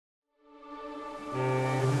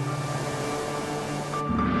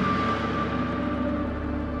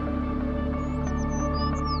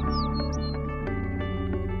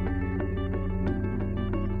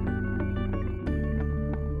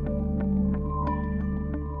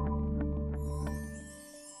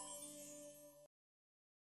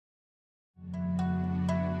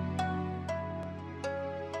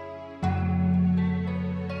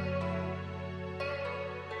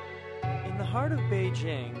heart of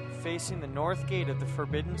Beijing, facing the north gate of the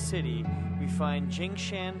Forbidden City, we find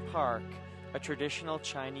Jingshan Park, a traditional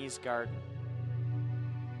Chinese garden.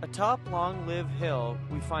 Atop Long Live Hill,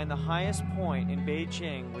 we find the highest point in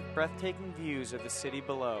Beijing with breathtaking views of the city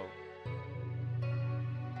below.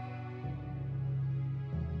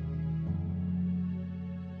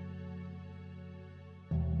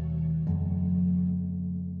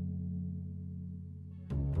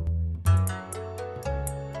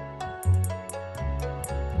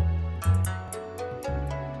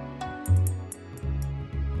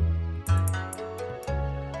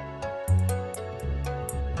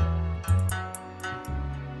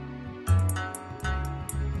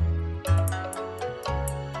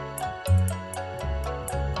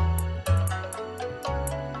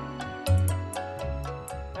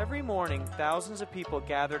 Every morning, thousands of people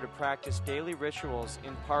gather to practice daily rituals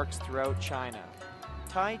in parks throughout China.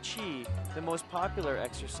 Tai Chi, the most popular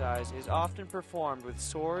exercise, is often performed with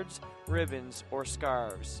swords, ribbons, or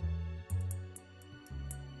scarves.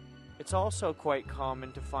 It's also quite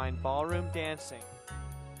common to find ballroom dancing,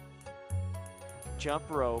 jump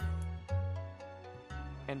rope,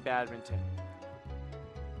 and badminton.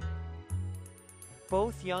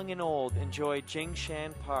 Both young and old enjoy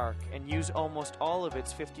Jingshan Park and use almost all of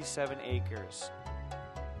its 57 acres.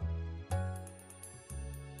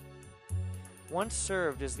 Once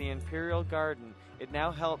served as the Imperial Garden, it now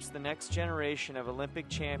helps the next generation of Olympic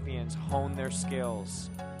champions hone their skills.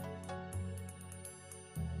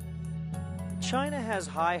 China has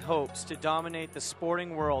high hopes to dominate the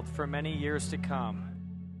sporting world for many years to come.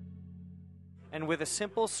 And with a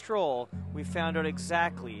simple stroll, we found out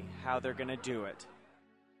exactly how they're going to do it.